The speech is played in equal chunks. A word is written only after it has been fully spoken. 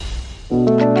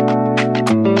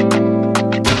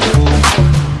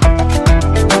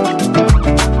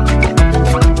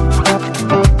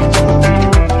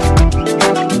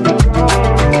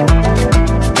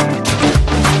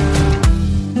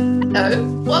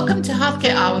Welcome to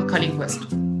Healthcare Hour with Colleen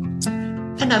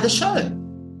Qvist. Another show.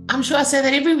 I'm sure I say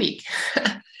that every week.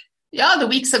 Yeah, the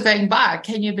weeks are going by.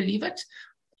 Can you believe it?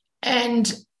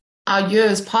 And our year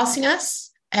is passing us.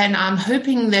 And I'm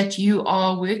hoping that you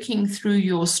are working through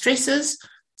your stresses.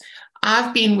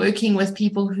 I've been working with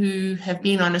people who have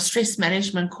been on a stress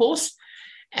management course.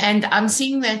 And I'm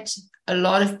seeing that a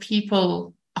lot of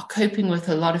people are coping with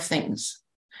a lot of things.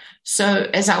 So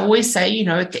as I always say,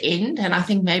 at the end, and I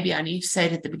think maybe I need to say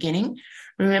it at the beginning,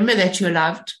 remember that you're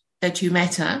loved, that you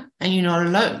matter, and you're not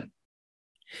alone.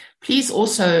 Please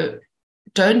also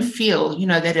don't feel,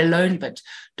 that alone, but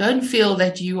don't feel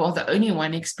that you are the only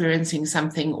one experiencing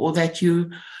something or that you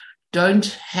don't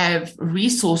have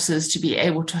resources to be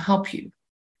able to help you.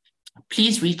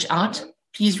 Please reach out.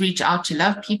 Please reach out to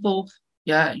love people,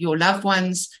 your loved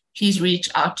ones. Please reach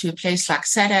out to a place like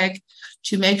SADAG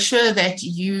to make sure that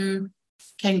you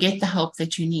can get the help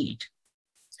that you need.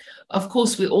 Of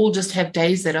course, we all just have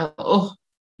days that are,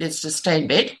 let's just stay in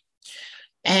bed.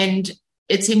 And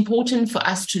it's important for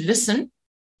us to listen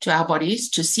to our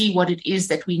bodies, to see what it is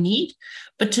that we need,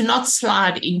 but to not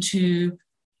slide into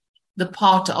the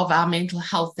part of our mental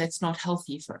health that's not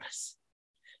healthy for us.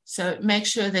 So make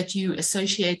sure that you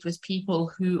associate with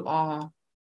people who are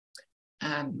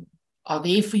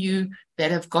there for you,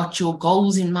 that have got your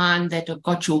goals in mind, that have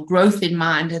got your growth in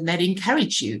mind, and that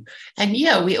encourage you. And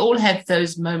we all have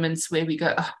those moments where we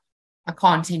go, I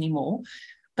can't anymore.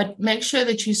 But make sure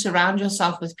that you surround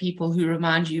yourself with people who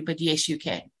remind you, but yes, you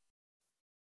can.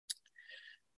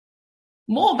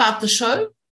 More about the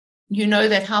show. You know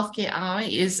that Healthcare Hour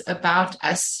is about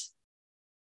us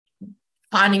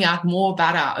finding out more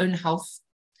about our own health.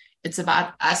 It's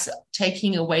about us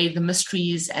taking away the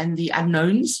mysteries and the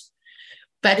unknowns.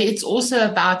 But it's also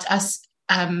about us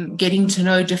getting to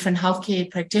know different healthcare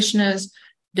practitioners,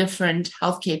 different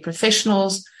healthcare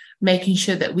professionals, making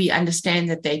sure that we understand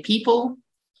that they're people.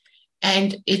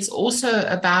 And it's also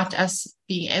about us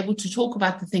being able to talk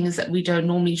about the things that we don't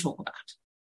normally talk about.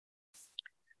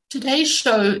 Today's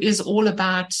show is all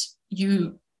about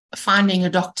you finding a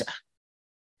doctor.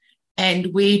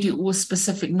 And where do you, or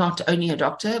specific, not only a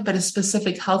doctor, but a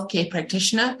specific healthcare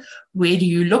practitioner, where do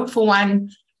you look for one?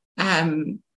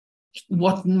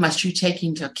 What must you take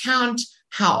into account?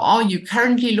 How are you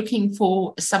currently looking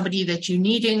for somebody that you're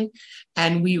needing?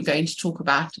 And we're going to talk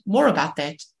more about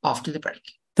that after the break.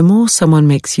 The more someone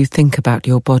makes you think about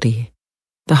your body,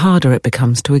 the harder it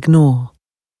becomes to ignore.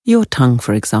 Your tongue,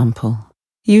 for example.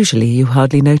 Usually you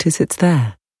hardly notice it's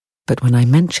there. But when I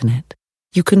mention it,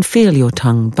 you can feel your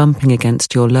tongue bumping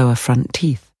against your lower front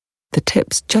teeth, the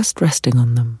tips just resting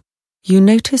on them. You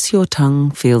notice your tongue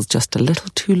feels just a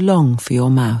little too long for your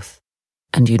mouth,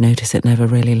 and you notice it never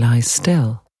really lies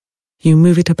still. You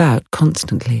move it about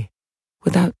constantly,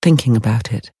 without thinking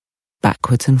about it,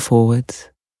 backwards and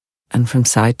forwards, and from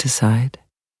side to side.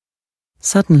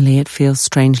 Suddenly it feels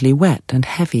strangely wet and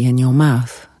heavy in your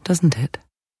mouth, doesn't it?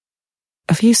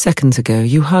 A few seconds ago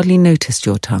you hardly noticed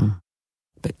your tongue,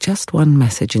 but just one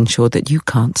message ensured that you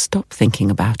can't stop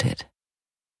thinking about it.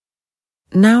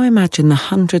 Now imagine the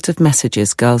hundreds of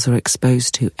messages girls are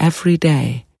exposed to every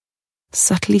day,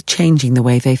 subtly changing the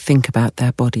way they think about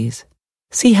their bodies.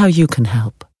 See how you can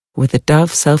help with the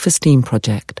Dove Self-Esteem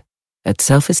Project at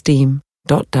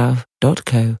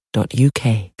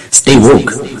selfesteem.dove.co.uk. Stay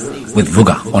woke with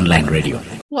Vuka Online Radio.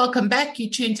 Welcome back. You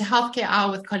tuned to Healthcare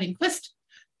Hour with Colleen Qvist.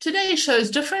 Today's show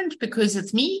is different because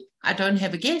it's me. I don't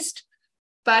have a guest,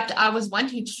 but I was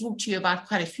wanting to talk to you about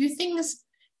quite a few things.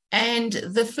 And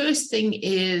the first thing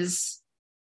is,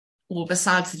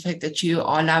 besides the fact that you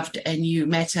are loved and you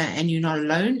matter and you're not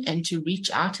alone, and to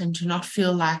reach out and to not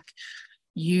feel like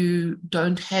you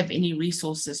don't have any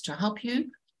resources to help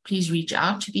you, please reach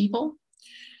out to people.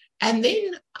 And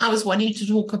then I was wanting to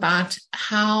talk about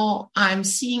how I'm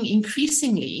seeing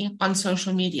increasingly on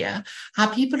social media, how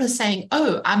people are saying,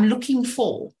 I'm looking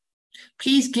for,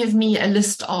 please give me a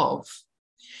list of.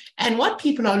 And what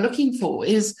people are looking for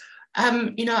is,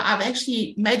 I've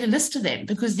actually made a list of them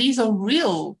because these are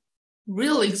real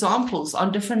examples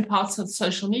on different parts of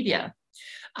social media.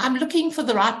 I'm looking for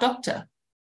the right doctor,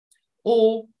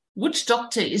 or which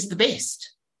doctor is the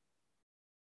best.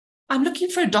 I'm looking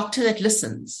for a doctor that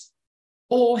listens,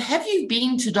 or have you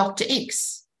been to Dr.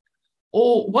 X,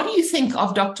 or what do you think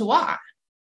of Dr. Y?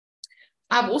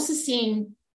 I've also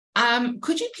seen,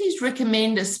 could you please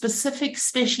recommend a specific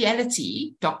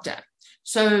specialty doctor?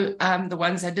 So the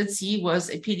ones I did see was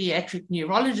a pediatric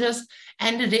neurologist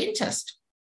and a dentist.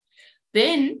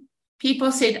 Then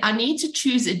people said, I need to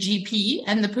choose a GP,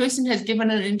 and the person has given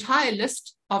an entire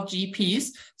list of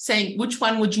GPs saying, which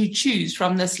one would you choose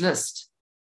from this list?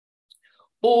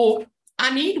 Or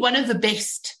I need one of the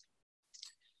best.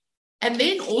 And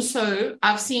then also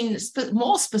I've seen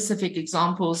more specific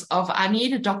examples of I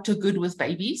need a doctor good with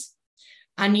babies.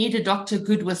 I need a doctor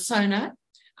good with sonar.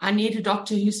 I need a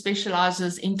doctor who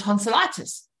specializes in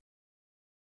tonsillitis.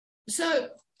 So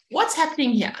what's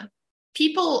happening here?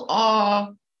 People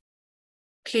are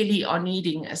clearly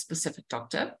needing a specific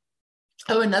doctor.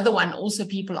 Oh, another one also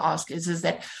people ask is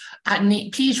that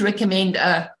please recommend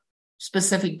a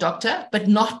specific doctor, but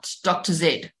not Dr.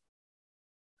 Z.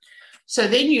 So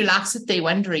then you sit there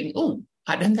wondering, oh,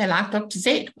 why don't they like Dr.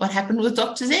 Z? What happened with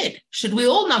Dr. Z? Should we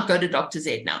all not go to Dr.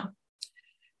 Z now?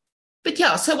 But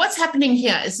yeah, so what's happening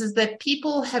here is that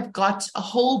people have got a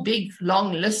whole big,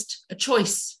 long list, a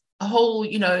choice, a whole,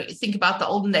 think about the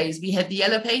olden days. We had the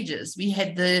yellow pages. We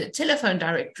had the telephone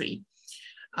directory.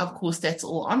 Of course, that's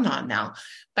all online now.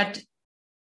 But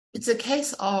it's a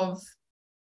case of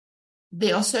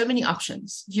there are so many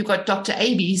options. You've got Dr.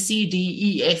 A, B, C, D,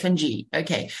 E, F, and G.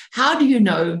 Okay, how do you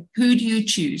know? Who do you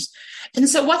choose? And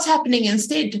so what's happening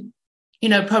instead,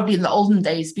 probably in the olden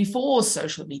days before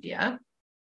social media,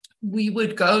 we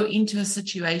would go into a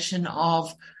situation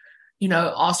of,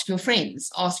 ask your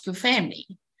friends, ask your family.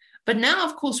 But now,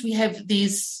 of course, we have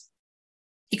these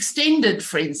extended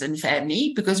friends and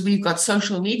family because we've got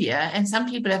social media, and some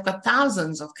people have got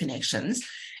thousands of connections,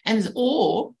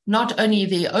 or not only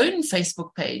their own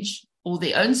Facebook page or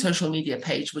their own social media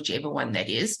page, whichever one that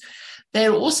is,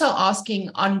 they're also asking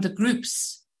on the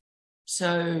groups.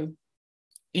 So,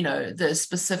 the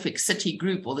specific city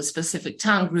group or the specific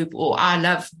town group or I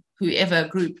love whoever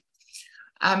group.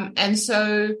 And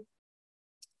so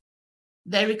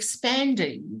they're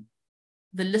expanding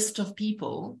the list of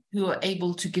people who are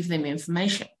able to give them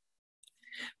information.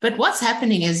 But what's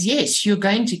happening is, yes, you're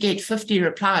going to get 50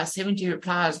 replies, 70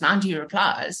 replies, 90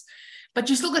 replies, but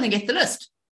you're still going to get the list.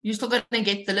 You're still going to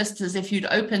get the list as if you'd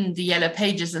opened the yellow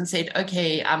pages and said,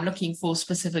 okay, I'm looking for a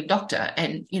specific doctor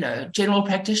and, general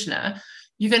practitioner.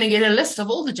 You're going to get a list of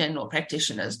all the general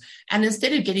practitioners. And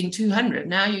instead of getting 200,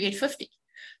 now you get 50.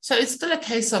 So it's still a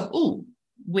case of,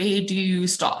 where do you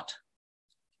start?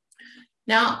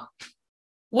 Now,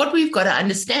 what we've got to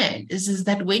understand is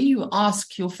that when you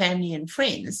ask your family and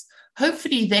friends,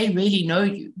 hopefully they really know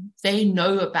you. They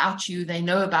know about you. They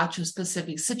know about your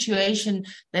specific situation.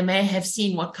 They may have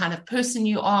seen what kind of person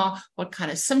you are, what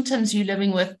kind of symptoms you're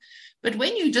living with. But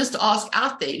when you just ask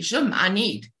out there, I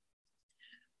need.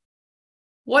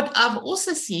 What I've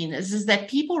also seen is that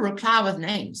people reply with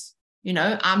names.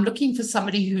 I'm looking for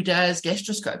somebody who does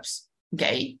gastroscopes.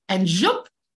 Okay. And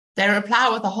they reply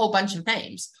with a whole bunch of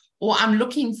names. Or I'm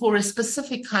looking for a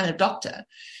specific kind of doctor.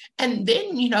 And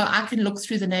then, I can look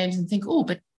through the names and think,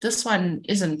 but this one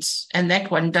isn't, and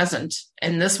that one doesn't,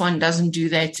 and this one doesn't do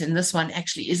that, and this one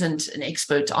actually isn't an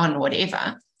expert on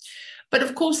whatever. But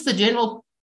of course, the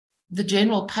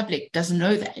general public doesn't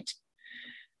know that.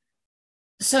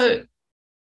 So,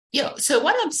 so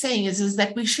what I'm saying is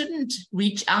that we shouldn't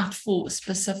reach out for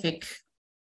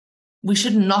we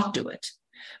should not do it.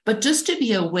 But just to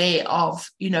be aware of,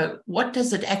 what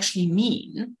does it actually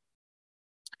mean?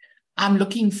 I'm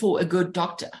looking for a good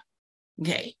doctor.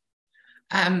 Okay.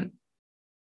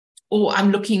 Or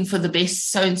I'm looking for the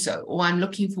best so-and-so, or I'm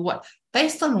looking for what?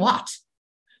 Based on what?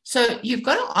 So you've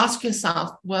got to ask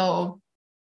yourself, well,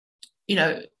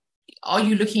 are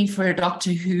you looking for a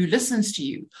doctor who listens to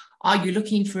you? Are you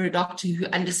looking for a doctor who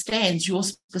understands your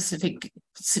specific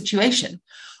situation?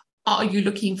 Are you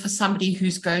looking for somebody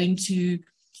who's going to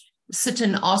sit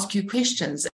and ask you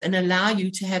questions and allow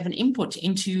you to have an input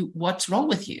into what's wrong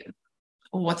with you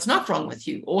or what's not wrong with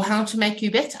you or how to make you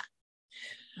better?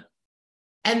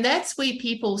 And that's where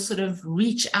people sort of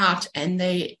reach out and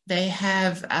they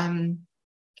have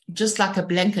just like a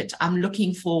blanket, I'm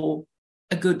looking for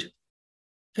a good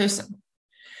person.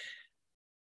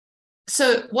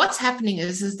 So what's happening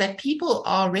is that people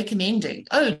are recommending,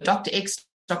 Dr. X,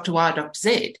 Dr. Y, Dr.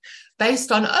 Z,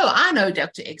 based on, I know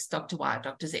Dr. X, Dr. Y,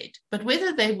 Dr. Z. But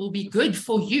whether they will be good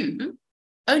for you,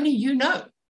 only you know.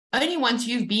 Only once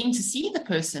you've been to see the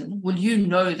person will you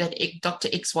know that Dr.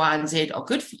 X, Y, and Z are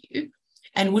good for you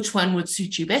and which one would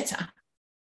suit you better.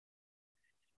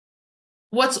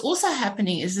 What's also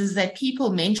happening is that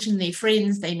people mention their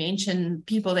friends, they mention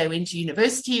people they went to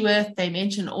university with, they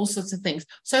mention all sorts of things.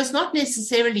 So it's not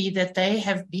necessarily that they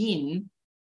have been,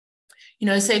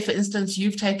 say, for instance,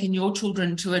 you've taken your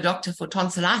children to a doctor for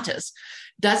tonsillitis,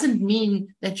 doesn't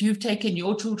mean that you've taken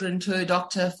your children to a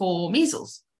doctor for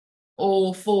measles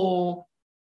or for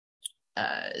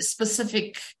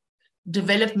specific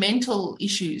developmental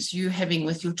issues you're having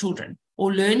with your children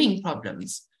or learning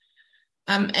problems.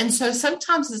 And so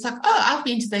sometimes it's like, oh, I've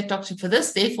been to that doctor for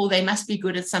this, therefore they must be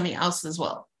good at something else as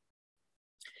well.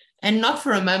 And not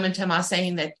for a moment am I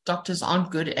saying that doctors aren't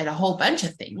good at a whole bunch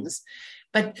of things,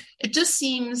 but it just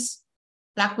seems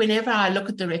like whenever I look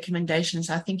at the recommendations,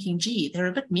 I'm thinking, gee, they're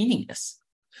a bit meaningless.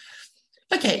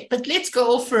 Okay, but let's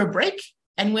go off for a break.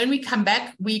 And when we come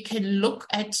back, we can look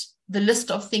at the list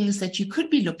of things that you could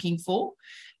be looking for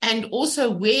and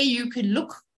also where you can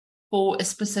look for a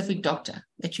specific doctor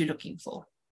that you're looking for.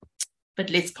 But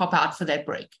let's pop out for that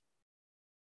break.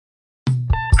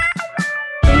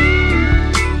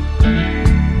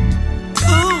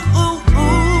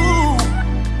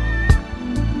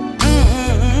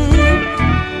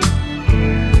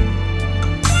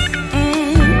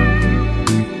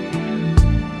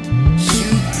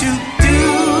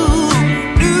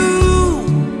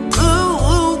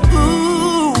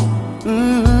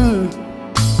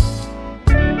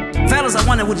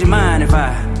 Would you mind if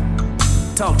I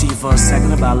talk to you for a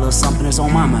second about a little something that's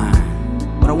on my mind?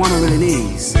 What a woman really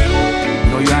needs. You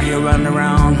know, you're out here running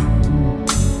around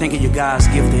thinking you're God's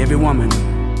gift to every woman,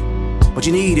 but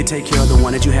you need to take care of the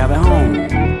one that you have at home.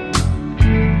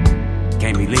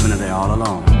 Can't be leaving her there all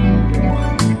alone.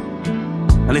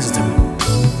 Now listen to me.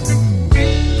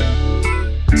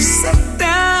 Sit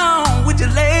down with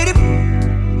your lady.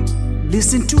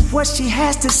 Listen to what she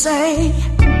has to say.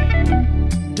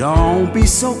 Don't be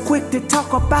so quick to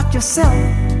talk about yourself.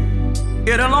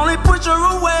 It'll only push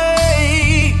her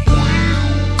away.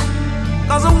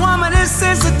 Cause a woman is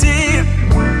sensitive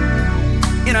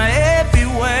in every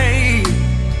way.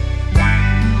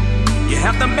 You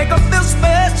have to make her feel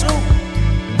special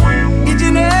each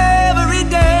and every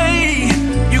day.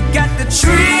 You got to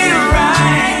treat her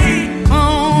right.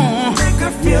 Make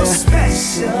her feel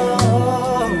special.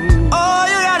 All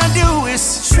you gotta do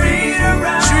is treat her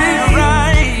right. Treat her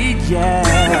right. Yeah.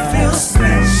 Make her feel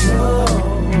special.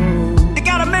 You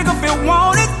gotta make her feel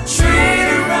wanted. Treat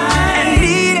her right. And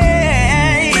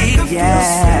needed. Make her feel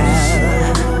special.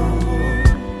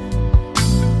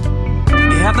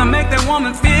 You have to make that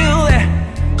woman feel that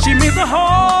she means the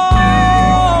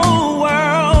whole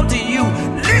world to you.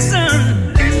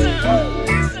 Listen, listen,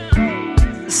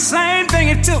 listen. The same thing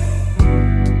it took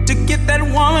to get that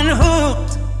woman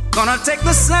hooked. Gonna take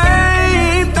the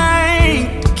same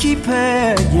thing. Keep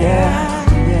her, yeah,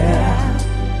 yeah,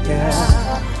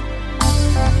 yeah.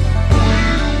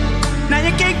 Now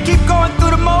you can't keep going through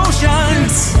the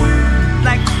motions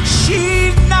like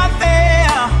she's not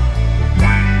there.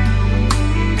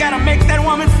 Gotta make that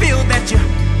woman feel that you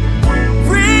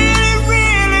really,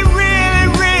 really, really,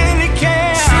 really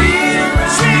care. Treat her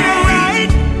right,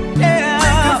 yeah.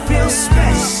 Make her feel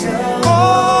special.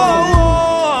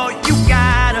 Oh, you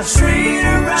gotta treat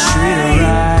her right. Treat her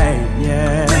right,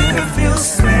 yeah.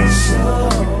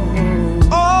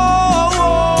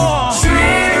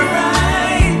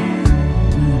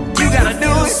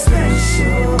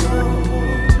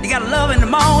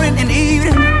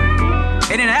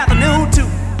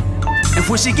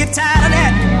 When she get tired of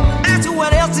that, ask her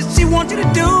what else did she want you to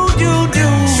do.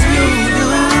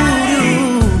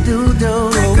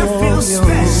 Make her feel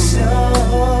special.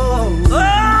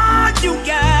 Oh, you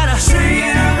gotta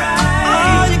treat her right.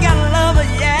 Oh, you gotta love her,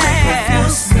 yeah. Make her feel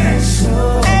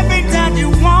special. Every time you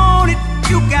want it,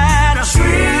 you gotta treat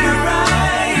her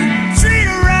right. Treat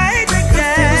her right, make her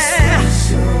feel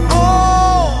special.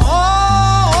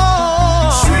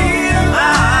 Treat her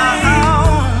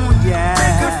right. Yeah.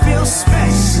 Make her feel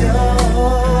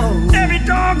special. Every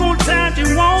doggone time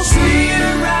you want, treat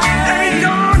her right. Every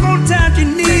doggone time you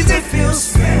need it, feel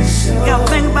special. You gotta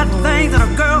think about the things that a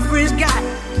girlfriend's got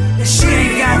that she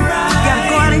ain't got. Right. You gotta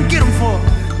go out and get them for her.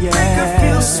 Yeah. Make her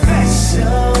feel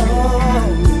special.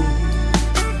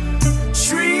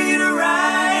 Treat her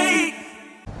right.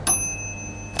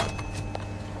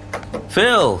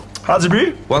 Phil. How's it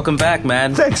been? Welcome back,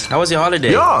 man. Thanks. How was your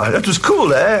holiday? Yeah, that was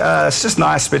cool, eh? It's just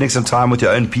nice spending some time with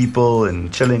your own people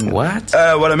and chilling. What?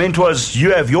 What I meant was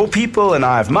you have your people and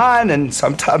I have mine, and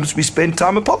sometimes we spend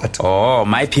time apart. Oh,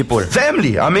 my people.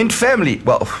 Family. I meant family.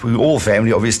 Well, we're all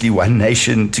family, obviously. One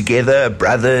nation, together,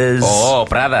 brothers. Oh,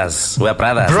 brothers. We're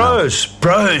brothers.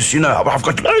 Bros. You know, I've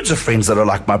got loads of friends that are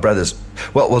like my brothers.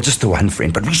 Well, just the one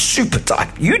friend, but we're super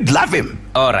tight. You'd love him.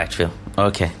 All right, Phil.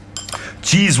 Okay.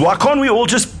 Geez, why can't we all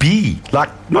just be? Like,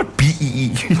 not B-E-E.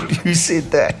 Who said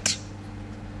that?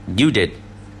 You did.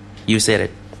 You said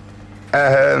it.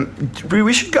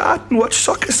 We should go out and watch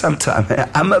soccer sometime.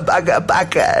 I'm a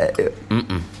bugger.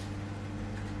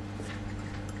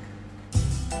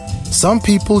 Some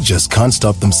people just can't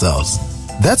stop themselves.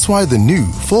 That's why the new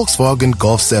Volkswagen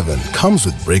Golf 7 comes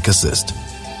with brake assist.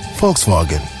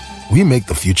 Volkswagen, we make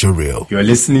the future real. You're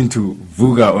listening to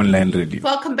Vuka Online Radio.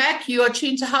 Welcome back. You are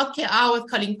tuned to Healthcare Hour with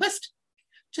Colleen Qvist.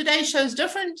 Today's show is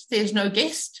different. There's no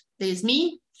guest. There's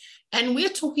me. And we're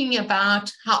talking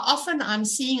about how often I'm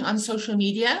seeing on social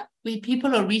media where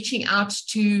people are reaching out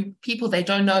to people they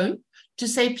don't know to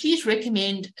say, please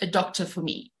recommend a doctor for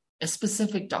me, a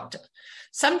specific doctor.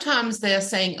 Sometimes they're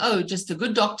saying, oh, just a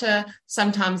good doctor.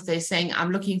 Sometimes they're saying,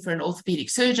 I'm looking for an orthopedic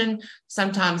surgeon.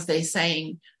 Sometimes they're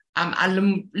saying,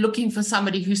 I'm looking for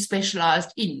somebody who's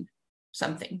specialized in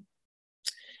something.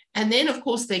 And then, of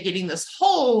course, they're getting this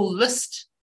whole list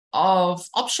of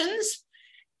options.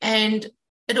 And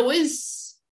it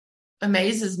always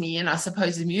amazes me, and I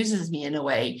suppose amuses me in a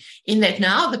way, in that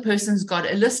now the person's got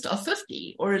a list of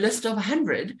 50 or a list of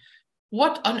 100.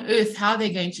 What on earth, how are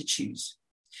they going to choose?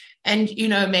 And,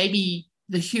 maybe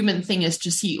the human thing is to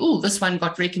see, oh, this one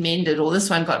got recommended or this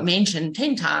one got mentioned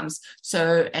 10 times.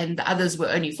 And the others were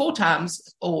only 4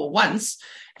 times or once.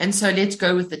 And so let's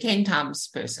go with the 10 times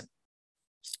person.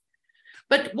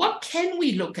 But what can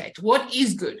we look at? What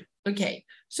is good? Okay.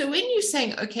 So when you're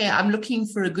saying, okay, I'm looking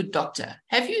for a good doctor,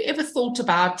 have you ever thought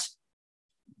about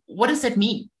what does that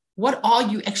mean? What are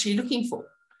you actually looking for?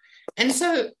 And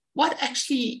so what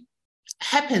actually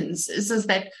happens is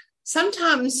that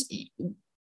sometimes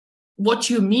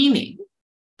what you're meaning,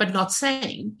 but not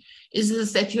saying,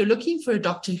 is that you're looking for a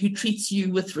doctor who treats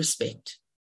you with respect.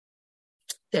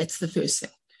 That's the first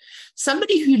thing.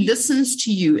 Somebody who listens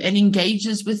to you and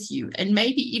engages with you and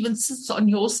maybe even sits on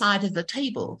your side of the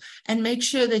table and makes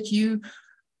sure that you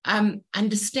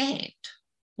understand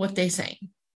what they're saying.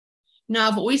 Now,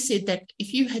 I've always said that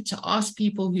if you had to ask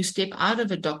people who step out of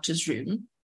a doctor's room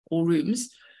or rooms,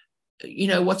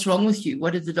 what's wrong with you?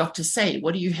 What did the doctor say?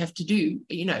 What do you have to do?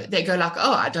 They go like,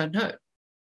 oh, I don't know.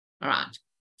 All right.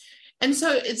 And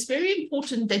so it's very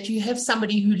important that you have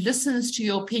somebody who listens to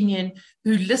your opinion,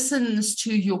 who listens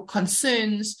to your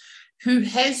concerns, who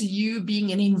has you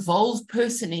being an involved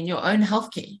person in your own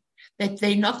healthcare, that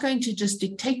they're not going to just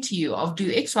dictate to you of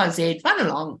do X, Y, Z, run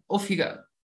along, off you go.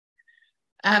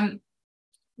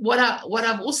 What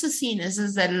I've also seen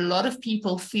is that a lot of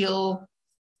people feel,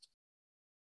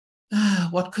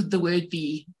 what could the word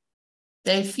be?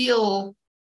 They feel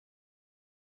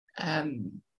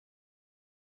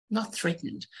not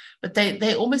threatened, but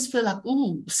they almost feel like,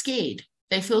 ooh, scared.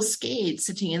 They feel scared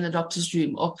sitting in the doctor's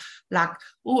room, or like,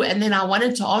 ooh, and then I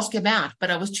wanted to ask about, but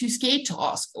I was too scared to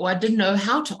ask, or I didn't know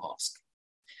how to ask.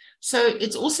 So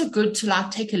it's also good to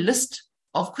take a list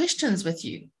of questions with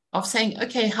you, of saying,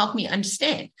 okay, help me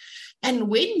understand. And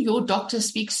when your doctor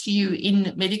speaks to you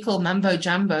in medical mumbo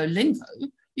jumbo lingo,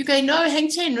 you go, no, hang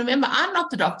 10. Remember, I'm not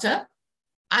the doctor.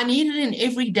 I need it in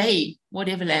everyday,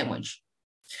 whatever language.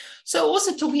 So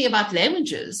also talking about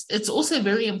languages, it's also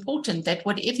very important that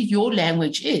whatever your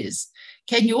language is,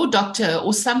 can your doctor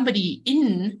or somebody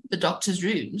in the doctor's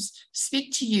rooms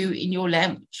speak to you in your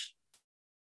language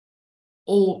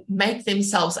or make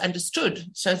themselves understood?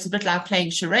 So it's a bit like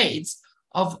playing charades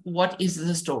of what is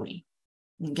the story.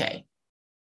 Okay.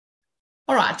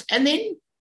 All right. And then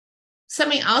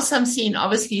something else I'm seeing,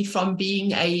 obviously, from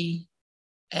being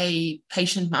a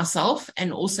patient myself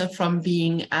and also from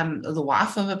being the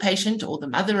wife of a patient or the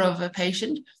mother of a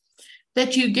patient,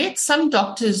 that you get some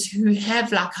doctors who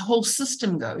have a whole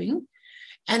system going,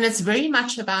 and it's very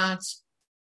much about,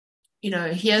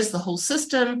 here's the whole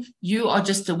system, you are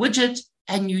just a widget,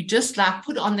 and you just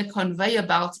put on the conveyor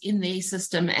belt in their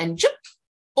system and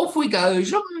off we go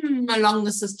along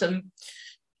the system.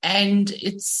 And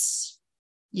it's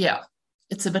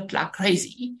a bit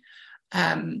crazy.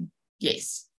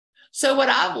 Yes. So what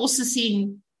I've also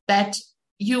seen, that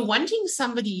you're wanting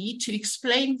somebody to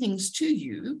explain things to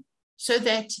you so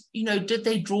that, did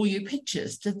they draw you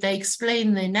pictures? Did they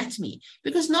explain the anatomy?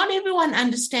 Because not everyone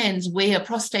understands where a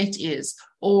prostate is,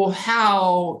 or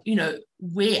how,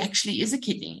 where actually is a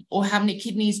kidney, or how many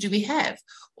kidneys do we have,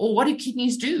 or what do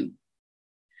kidneys do?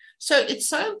 So it's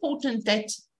so important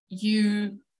that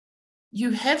you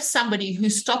have somebody who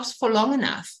stops for long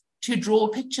enough to draw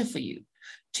a picture for you,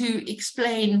 to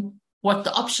explain what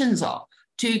the options are,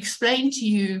 to explain to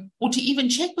you, or to even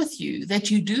check with you that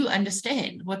you do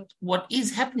understand what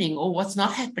is happening or what's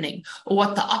not happening, or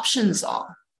what the options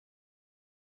are.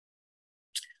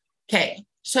 Okay,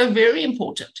 so very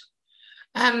important.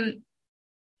 And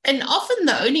often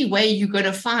the only way you're going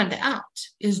to find out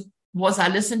is, was I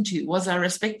listened to? Was I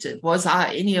respected? Was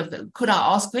I any of them? Could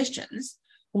I ask questions?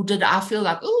 Or did I feel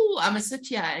like, oh, I'm going to sit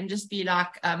here and just be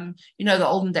like, the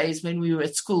olden days when we were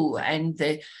at school and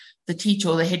the teacher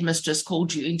or the headmistress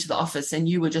called you into the office and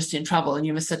you were just in trouble and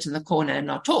you must sit in the corner and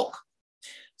not talk.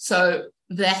 So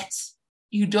that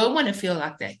you don't want to feel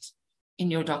like that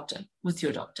with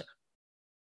your doctor.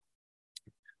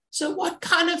 So what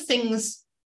kind of things,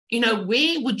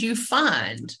 where would you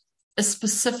find a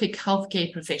specific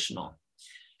healthcare professional?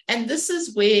 And this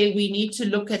is where we need to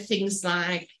look at things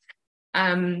like,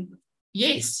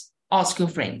 yes, ask your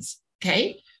friends,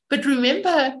 okay? But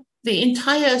remember the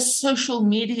entire social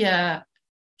media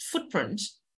footprint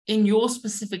in your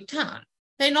specific town.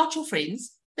 They're not your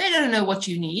friends. They don't know what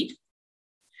you need.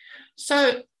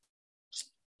 So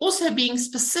also being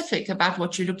specific about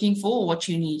what you're looking for or what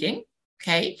you're needing,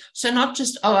 okay? So not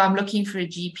just, I'm looking for a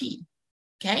GP,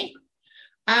 okay?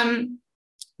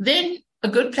 Then a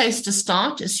good place to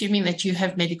start, assuming that you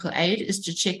have medical aid, is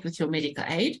to check with your medical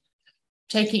aid,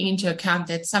 taking into account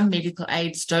that some medical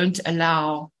aids don't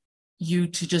allow you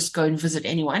to just go and visit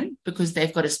anyone because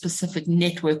they've got a specific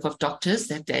network of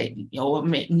doctors or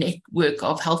network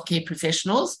of healthcare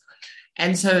professionals.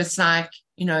 And so it's like,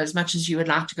 as much as you would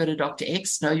like to go to Dr.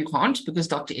 X, no, you can't because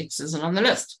Dr. X isn't on the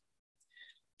list.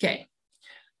 Okay.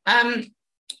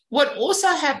 What also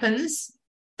happens,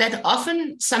 that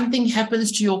often something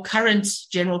happens to your current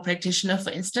general practitioner, for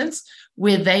instance,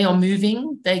 where they are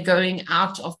moving, they're going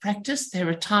out of practice, they're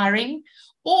retiring,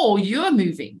 or you're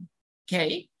moving,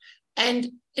 okay?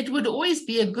 And it would always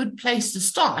be a good place to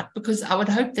start because I would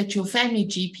hope that your family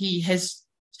GP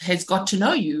has got to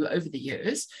know you over the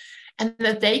years and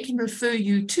that they can refer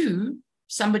you to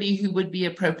somebody who would be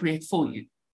appropriate for you.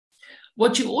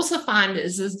 What you also find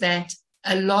is that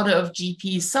a lot of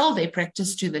GPs sell their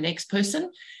practice to the next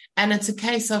person. And it's a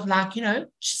case of like,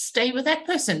 stay with that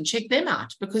person, check them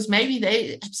out, because maybe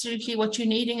they're absolutely what you're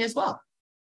needing as well.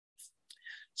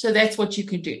 So that's what you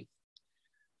can do.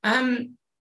 And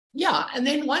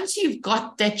then once you've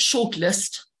got that short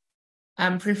list,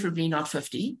 preferably not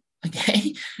 50,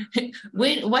 okay?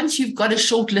 Once you've got a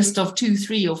short list of 2,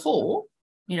 3, or 4,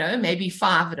 maybe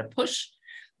 5 at a push,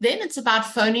 then it's about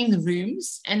phoning the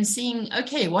rooms and seeing,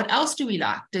 okay, what else do we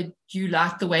like? Did you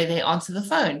like the way they answer the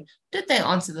phone? Did they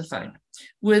answer the phone?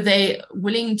 Were they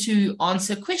willing to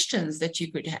answer questions that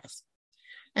you could have?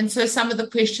 And so some of the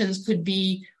questions could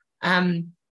be,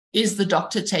 is the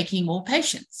doctor taking more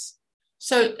patients?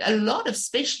 So a lot of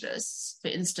specialists, for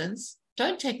instance,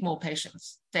 don't take more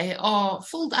patients. They are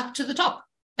filled up to the top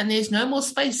and there's no more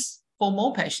space for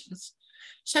more patients.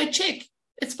 So check.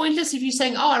 It's pointless if you're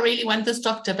saying, I really want this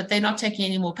doctor, but they're not taking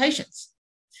any more patients.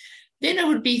 Then it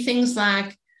would be things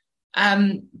like,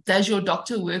 does your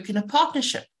doctor work in a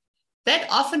partnership? That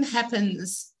often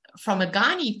happens from a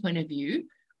gynae point of view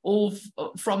or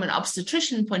from an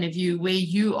obstetrician point of view where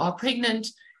you are pregnant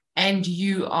and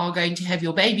you are going to have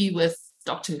your baby with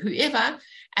Dr. whoever,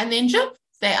 and then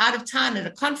they're out of town at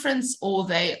a conference or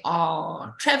they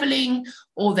are traveling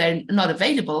or they're not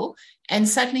available, and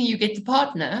suddenly you get the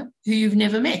partner who you've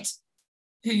never met,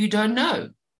 who you don't know,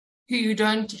 who you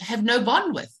don't have no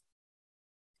bond with.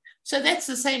 So that's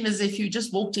the same as if you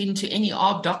just walked into any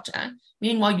ARB doctor.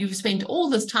 Meanwhile, you've spent all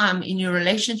this time in your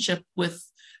relationship with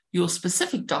your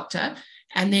specific doctor,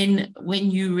 and then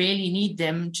when you really need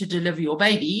them to deliver your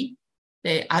baby,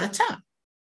 they're out of town.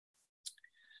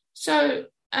 So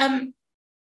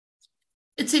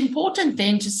it's important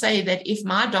then to say that if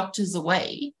my doctor's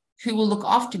away, who will look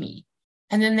after me?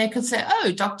 And then they could say,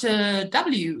 Dr.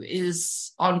 W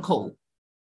is on call.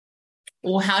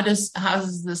 Or how does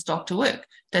this doctor work?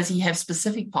 Does he have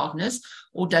specific partners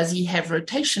or does he have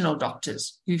rotational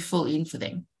doctors who fill in for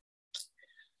them?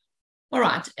 All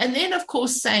right. And then, of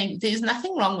course, saying there's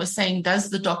nothing wrong with saying, does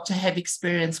the doctor have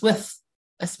experience with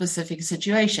a specific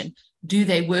situation? Do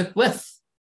they work with?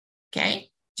 Okay.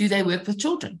 Do they work with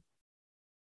children?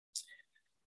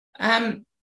 Then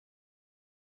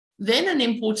an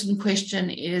important question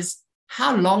is,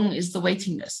 how long is the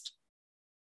waiting list?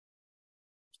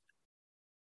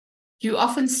 You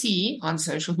often see on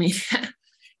social media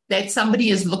that somebody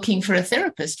is looking for a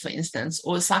therapist, for instance,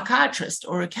 or a psychiatrist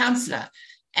or a counselor,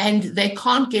 and they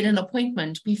can't get an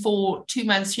appointment before 2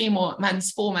 months, 3 more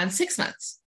months, 4 months, 6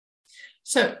 months.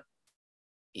 So,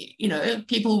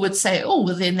 people would say,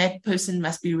 then that person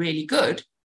must be really good.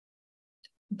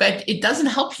 But it doesn't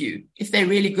help you if they're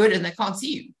really good and they can't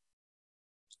see you.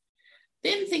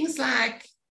 Then things like,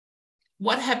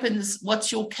 what happens?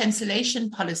 What's your cancellation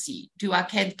policy?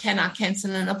 Can I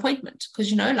cancel an appointment?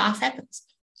 Because, life happens.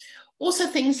 Also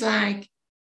things like,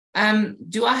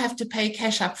 do I have to pay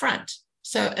cash up front?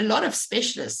 So a lot of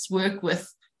specialists work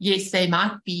with, yes, they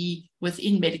might be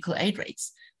within medical aid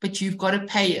rates, but you've got to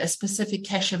pay a specific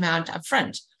cash amount up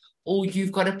front, or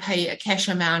you've got to pay a cash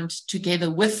amount together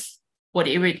with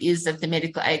whatever it is that the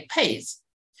medical aid pays.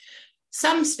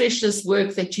 Some specialists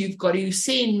work that you've got to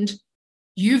send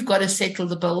you've got to settle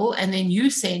the bill, and then you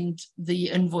send the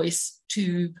invoice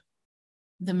to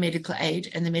the medical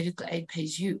aid, and the medical aid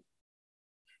pays you.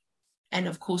 And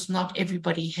of course, not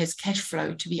everybody has cash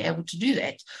flow to be able to do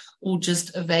that, or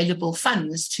just available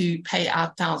funds to pay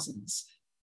out thousands.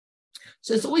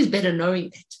 So it's always better knowing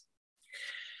that.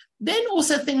 Then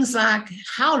also things like,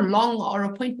 how long are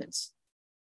appointments?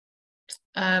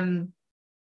 You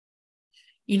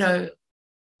know,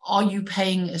 are you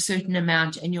paying a certain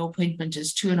amount and your appointment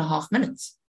is 2.5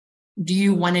 minutes? Do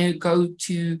you want to go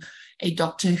to a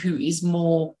doctor who is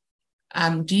more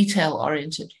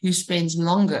detail-oriented, who spends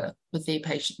longer with their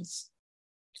patients?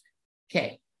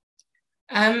 Okay.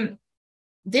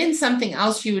 Then something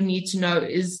else you would need to know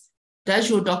is, does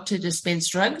your doctor dispense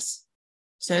drugs?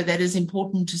 So that is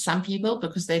important to some people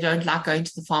because they don't like going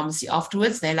to the pharmacy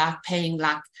afterwards. They like paying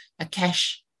like a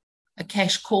cash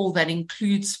call that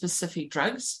includes specific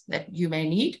drugs that you may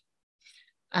need.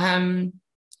 And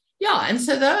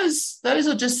so those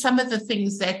are just some of the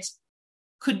things that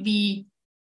could be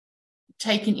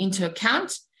taken into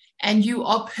account, and you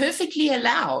are perfectly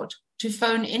allowed to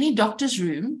phone any doctor's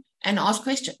room and ask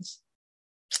questions.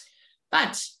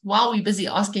 But while we're busy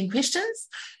asking questions,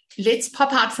 let's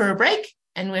pop out for a break.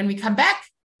 And when we come back,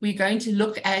 we're going to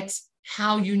look at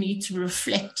how you need to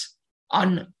reflect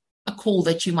on a call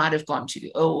that you might have gone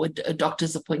to, or a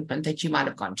doctor's appointment that you might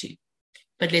have gone to.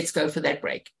 But let's go for that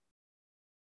break.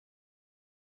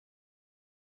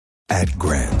 At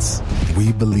Grants,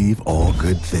 we believe all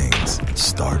good things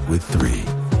start with 3.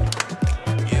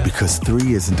 Because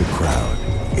 3 isn't a crowd,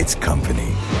 it's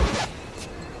company.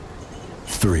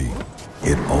 3,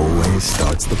 it always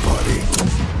starts the party.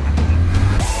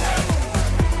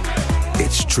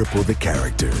 It's triple the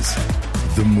characters,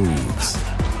 the moves,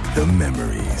 the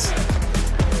memories.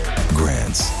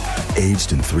 Grants,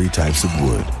 aged in 3 types of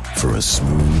wood for a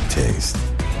smooth taste.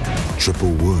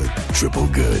 Triple wood, triple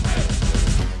good.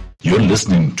 You're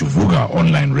listening to Vuka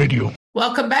Online Radio.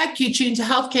 Welcome back. You tuned to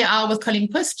Healthcare Hour with Colleen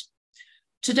Qvist.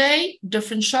 Today,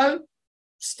 different show,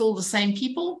 still the same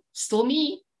people, still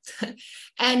me,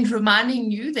 and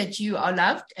reminding you that you are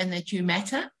loved and that you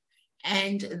matter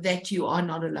and that you are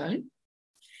not alone.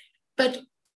 But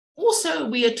also,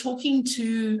 we are talking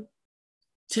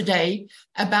today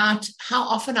about how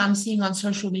often I'm seeing on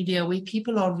social media where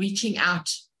people are reaching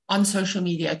out on social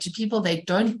media to people they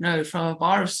don't know from a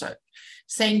bar or so,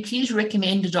 saying, please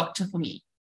recommend a doctor for me.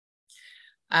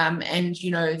 And,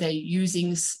 you know, they're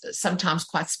using sometimes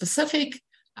quite specific,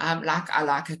 like I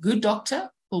like a good doctor.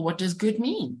 Well, what does good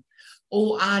mean?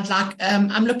 Or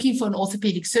I'm looking for an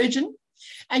orthopedic surgeon.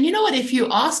 And you know what? If you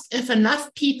ask, if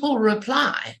enough people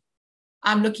reply,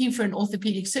 I'm looking for an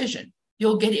orthopedic surgeon,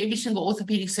 you'll get every single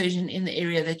orthopedic surgeon in the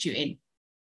area that you're in.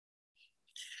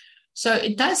 So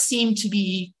it does seem to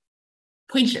be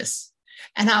pointless.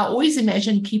 And I always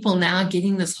imagine people now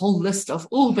getting this whole list of,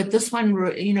 oh, but this one,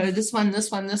 you know, this one.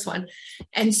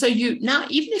 And so you now,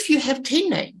 even if you have 10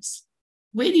 names,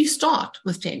 where do you start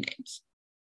with 10 names?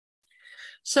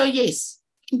 So yes,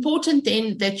 important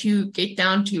then that you get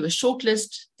down to a short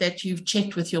list, that you've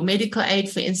checked with your medical aid,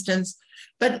 for instance,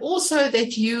 but also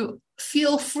that you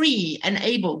feel free and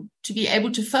able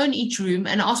to phone each room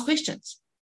and ask questions.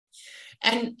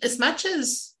 And as much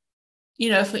as, you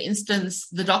know, for instance,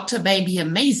 the doctor may be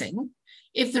amazing,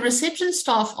 if the reception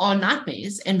staff are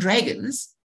nightmares and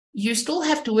dragons, you still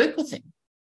have to work with them.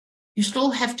 You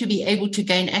still have to be able to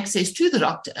gain access to the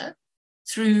doctor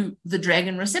through the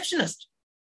dragon receptionist.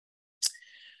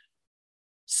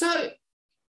 So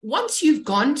once you've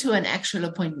gone to an actual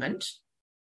appointment,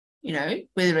 you know,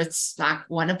 whether it's like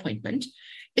one appointment,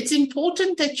 it's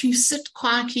important that you sit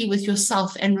quietly with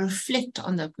yourself and reflect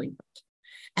on the appointment.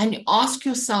 And you ask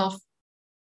yourself,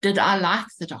 did I like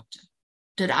the doctor?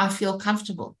 Did I feel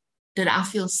comfortable? Did I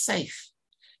feel safe?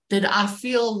 Did I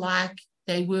feel like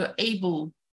they were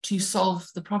able to solve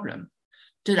the problem?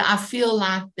 Did I feel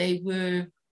like they were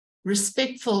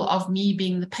respectful of me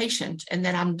being the patient and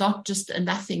that I'm not just a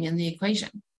nothing in the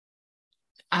equation?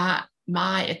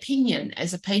 My opinion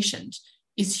as a patient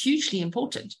is hugely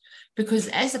important, because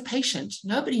as a patient,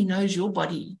 nobody knows your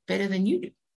body better than you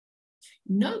do.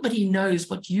 Nobody knows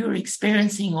what you're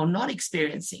experiencing or not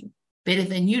experiencing better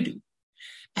than you do.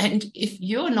 And if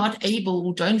you're not able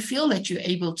or don't feel that you're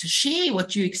able to share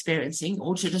what you're experiencing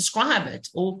or to describe it,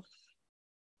 or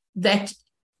that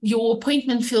your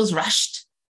appointment feels rushed,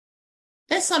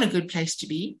 that's not a good place to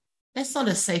be. That's not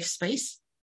a safe space.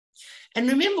 And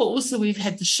remember also, we've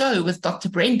had the show with Dr.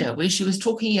 Brenda where she was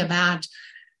talking about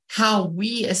how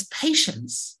we as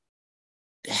patients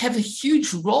have a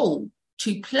huge role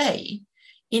to play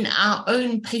in our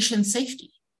own patient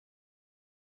safety.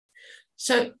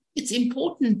 So it's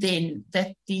important then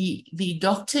that the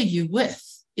doctor you're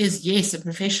with is, yes, a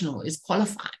professional, is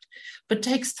qualified, but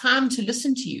takes time to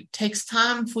listen to you, takes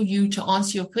time for you to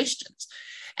answer your questions.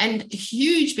 And a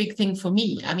huge big thing for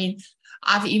me, I mean,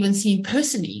 I've even seen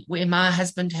personally where my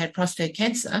husband had prostate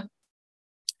cancer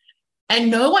and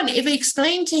no one ever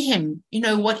explained to him,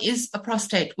 what is a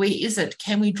prostate? Where is it?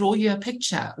 Can we draw you a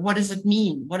picture? What does it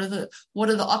mean? What are the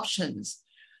options?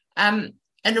 And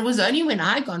it was only when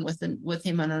I gone with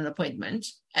him on an appointment,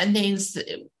 and then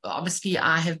obviously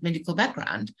I have medical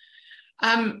background,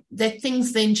 that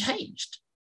things then changed.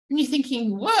 And you're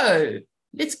thinking, whoa,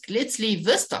 let's leave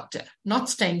this doctor, not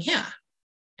staying here.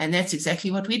 And that's exactly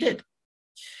what we did.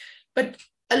 But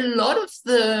a lot of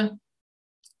the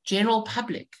general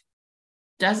public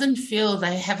doesn't feel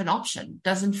they have an option,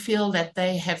 doesn't feel that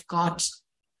they have got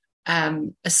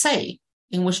a say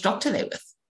in which doctor they're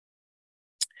with.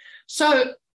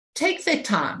 So take that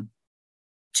time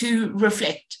to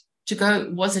reflect, to go,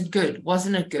 was it good?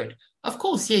 Wasn't it good? Of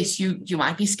course, yes, you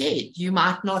might be scared. You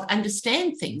might not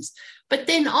understand things, but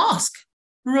then ask.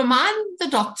 Remind the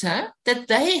doctor that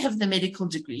they have the medical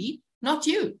degree, not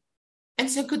you. And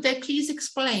so could they please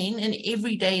explain in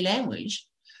everyday language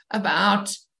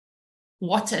about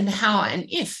what and how and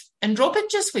if, and draw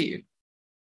pictures for you.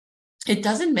 It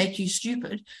doesn't make you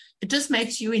stupid. It just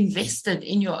makes you invested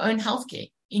in your own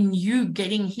healthcare, in you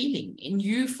getting healing, in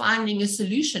you finding a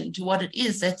solution to what it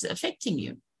is that's affecting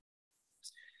you.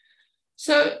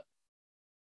 So,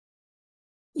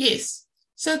 yes,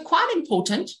 so quite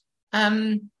important.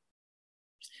 And,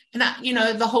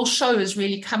 the whole show has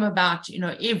really come about,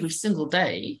 every single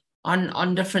day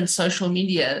on different social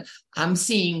media. I'm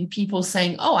seeing people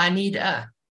saying, oh, I need a.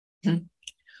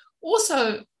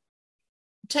 Also,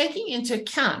 taking into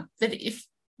account that if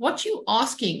what you're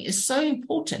asking is so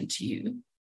important to you,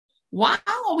 why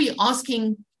are we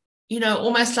asking,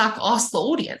 almost like ask the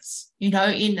audience, in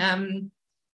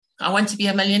I Want to Be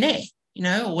a Millionaire,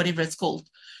 or whatever it's called,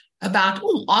 about,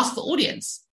 ask the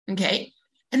audience, okay?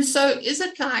 And so is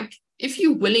it like, if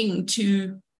you're willing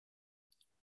to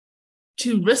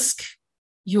risk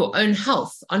your own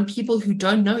health on people who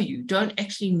don't know you, don't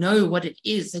actually know what it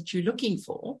is that you're looking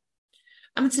for,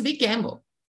 it's a big gamble.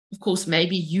 Of course,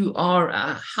 maybe you are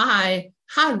a high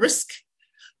risk,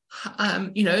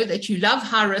 that you love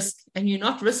high risk and you're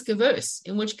not risk averse,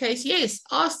 in which case, yes,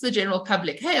 ask the general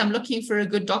public, hey, I'm looking for a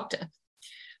good doctor.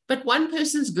 But one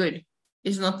person's good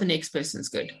is not the next person's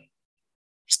good.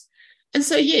 And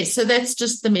so, yes, so that's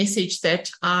just the message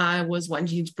that I was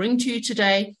wanting to bring to you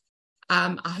today.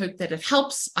 I hope that it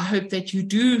helps. I hope that you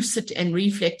do sit and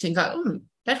reflect and go,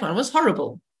 that one was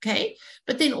horrible, okay?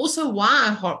 But then also,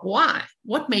 why?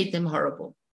 What made them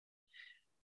horrible?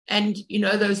 And,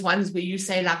 those ones where you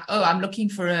say like, oh, I'm looking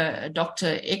for a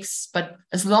Dr. X, but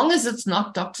as long as it's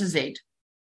not Dr. Z,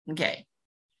 okay,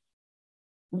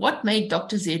 what made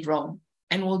Dr. Z wrong?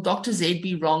 And will Dr. Z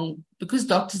be wrong because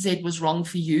Dr. Z was wrong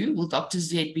for you? Will Dr.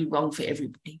 Z be wrong for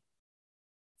everybody?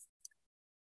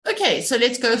 Okay, so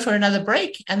let's go for another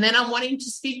break. And then I'm wanting to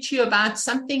speak to you about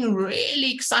something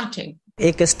really exciting.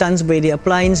 Ek is tans by die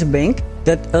Appliance Bank.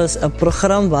 Dit is 'n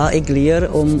program waar ek leer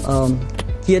om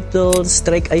ketels,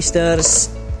 strykeisters,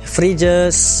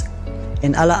 fridges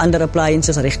en alle ander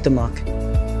appliances reg te maak.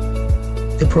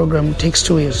 The program takes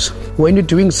 2 years. When you're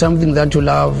doing something that you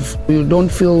love, you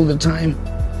don't feel the time.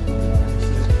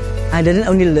 I didn't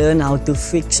only learn how to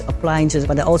fix appliances,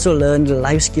 but I also learned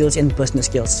life skills and business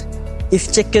skills.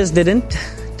 If Checkers didn't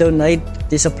donate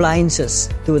these appliances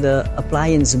to the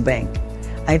appliance bank,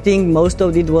 I think most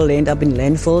of it will end up in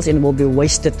landfills and will be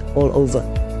wasted all over.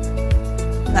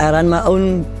 I run my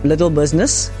own little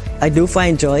business. I do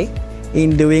find joy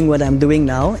in doing what I'm doing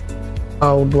now.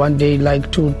 I would one day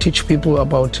like to teach people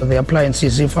about the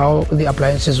appliances, how the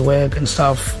appliances work and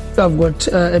stuff. I've got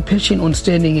a passion on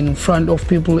standing in front of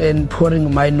people and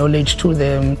pouring my knowledge to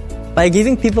them. By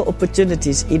giving people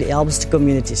opportunities, it helps the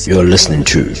communities. You're listening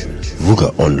to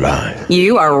Vuka Online.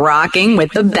 You are rocking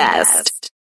with the best.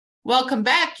 Welcome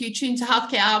back. You tuned to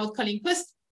Healthcare Hour with Colleen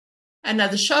Qvist.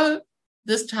 Another show,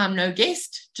 this time no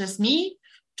guest, just me,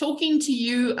 talking to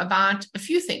you about a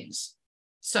few things.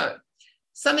 So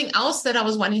something else that I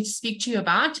was wanting to speak to you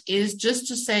about is just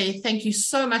to say thank you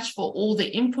so much for all the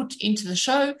input into the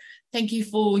show. Thank you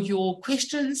for your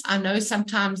questions. I know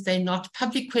sometimes they're not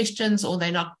public questions or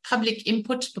they're not public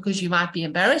input because you might be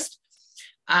embarrassed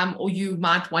or you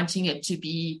might wanting it to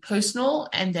be personal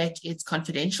and that it's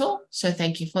confidential. So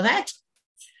thank you for that.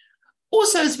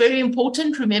 Also, it's very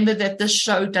important. Remember that this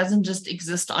show doesn't just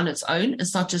exist on its own.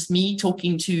 It's not just me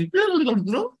talking to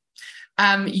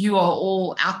you are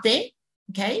all out there.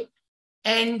 Okay.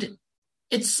 And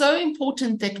it's so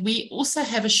important that we also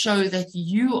have a show that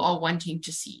you are wanting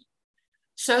to see.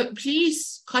 So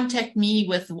please contact me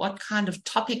with what kind of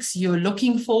topics you're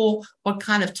looking for, what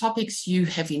kind of topics you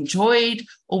have enjoyed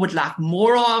or would like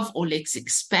more of, or let's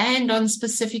expand on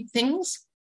specific things.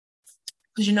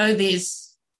 Because, you know,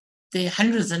 there are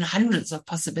hundreds and hundreds of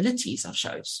possibilities of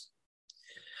shows.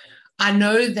 I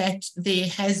know that there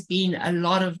has been a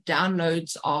lot of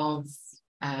downloads of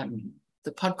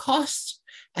the podcast,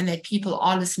 and that people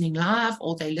are listening live,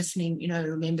 or they're listening, you know,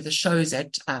 remember the shows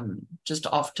at just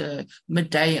after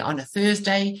midday on a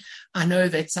Thursday. I know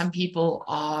that some people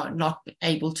are not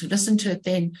able to listen to it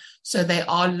then, so they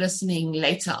are listening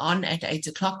later on at 8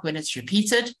 o'clock when it's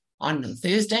repeated on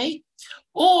Thursday,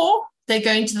 or they're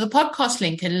going to the podcast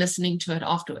link and listening to it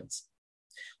afterwards.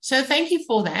 So thank you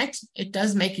for that. It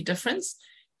does make a difference,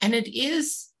 and it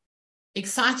is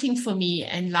exciting for me,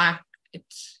 and like it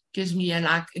gives me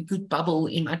a good bubble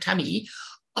in my tummy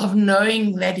of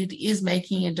knowing that it is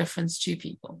making a difference to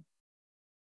people.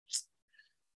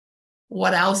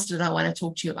 What else did I want to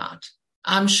talk to you about?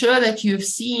 I'm sure that you've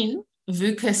seen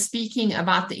Vuka speaking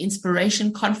about the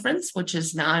Inspiration Conference, which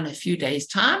is now in a few days'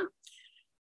 time.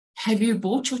 Have you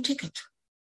bought your ticket?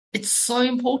 It's so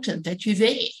important that you're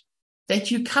there, that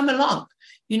you come along.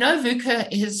 You know, Vuka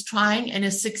is trying and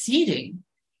is succeeding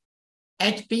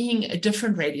at being a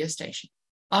different radio station,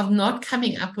 of not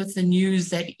coming up with the news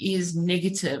that is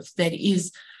negative, that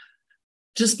is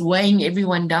just weighing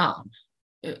everyone down.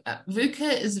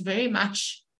 Vuka is very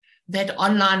much that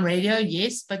online radio,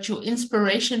 yes, but your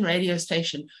inspiration radio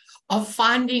station of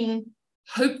finding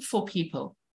hope for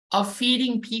people, of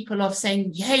feeding people, of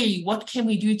saying, yay, what can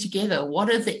we do together? What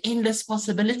are the endless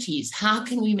possibilities? How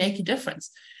can we make a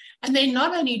difference? And they're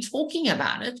not only talking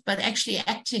about it, but actually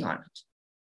acting on it.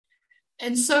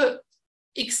 And so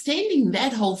extending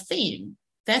that whole theme,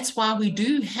 that's why we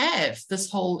do have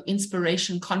this whole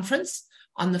Inspiration Conference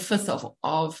on the 5th of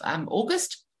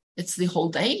August. It's the whole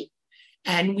day.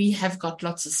 And we have got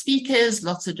lots of speakers,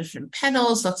 lots of different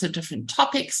panels, lots of different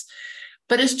topics.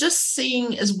 But it's just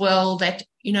seeing as well that,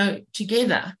 you know,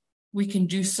 together we can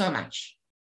do so much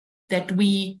that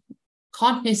we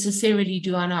can't necessarily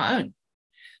do on our own.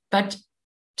 But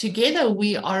together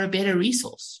we are a better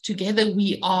resource. Together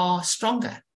we are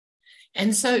stronger.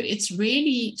 And so it's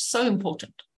really so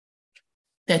important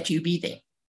that you be there.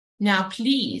 Now,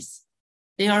 please,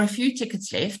 there are a few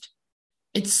tickets left.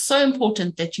 It's so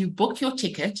important that you book your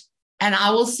ticket, and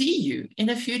I will see you in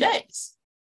a few days.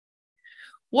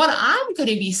 What I'm going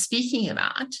to be speaking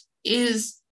about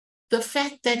is the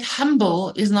fact that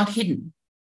humble is not hidden.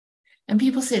 And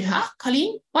people said,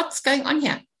 Colleen, what's going on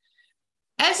here?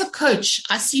 As a coach,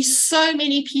 I see so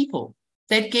many people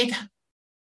that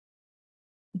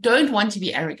don't want to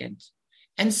be arrogant.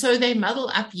 And so they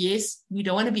muddle up, yes, we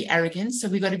don't want to be arrogant, so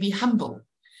we've got to be humble.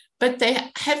 But they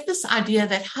have this idea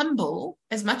that humble,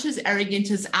 as much as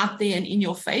arrogant is out there and in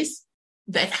your face,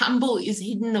 that humble is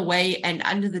hidden away and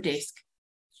under the desk.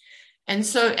 And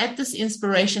so at this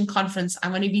Inspiration Conference,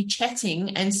 I'm going to be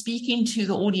chatting and speaking to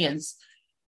the audience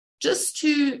just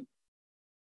to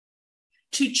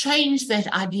change that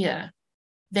idea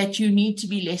that you need to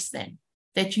be less than,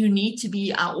 that you need to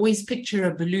be, I always picture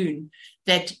a balloon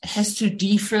that has to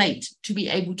deflate to be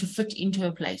able to fit into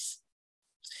a place.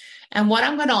 And what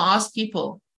I'm going to ask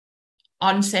people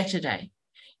on Saturday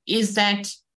is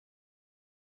that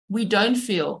we don't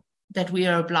feel that we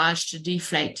are obliged to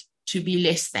deflate to be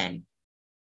less than.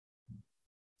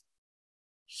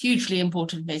 Hugely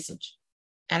important message.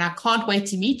 And I can't wait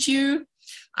to meet you.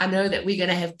 I know that we're going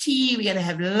to have tea, we're going to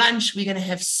have lunch, we're going to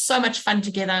have so much fun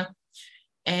together.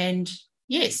 And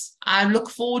yes, I look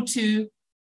forward to,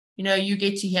 you know, you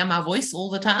get to hear my voice all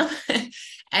the time.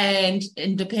 and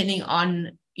depending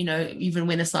on, you know, even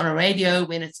when it's on a radio,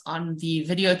 when it's on the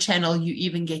video channel, you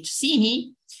even get to see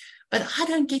me. But I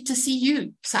don't get to see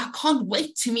you. So I can't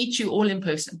wait to meet you all in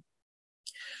person.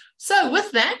 So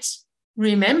with that,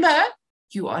 remember,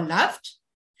 you are loved,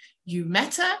 you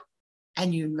matter,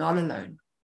 and you're not alone.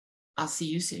 I'll see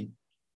you soon.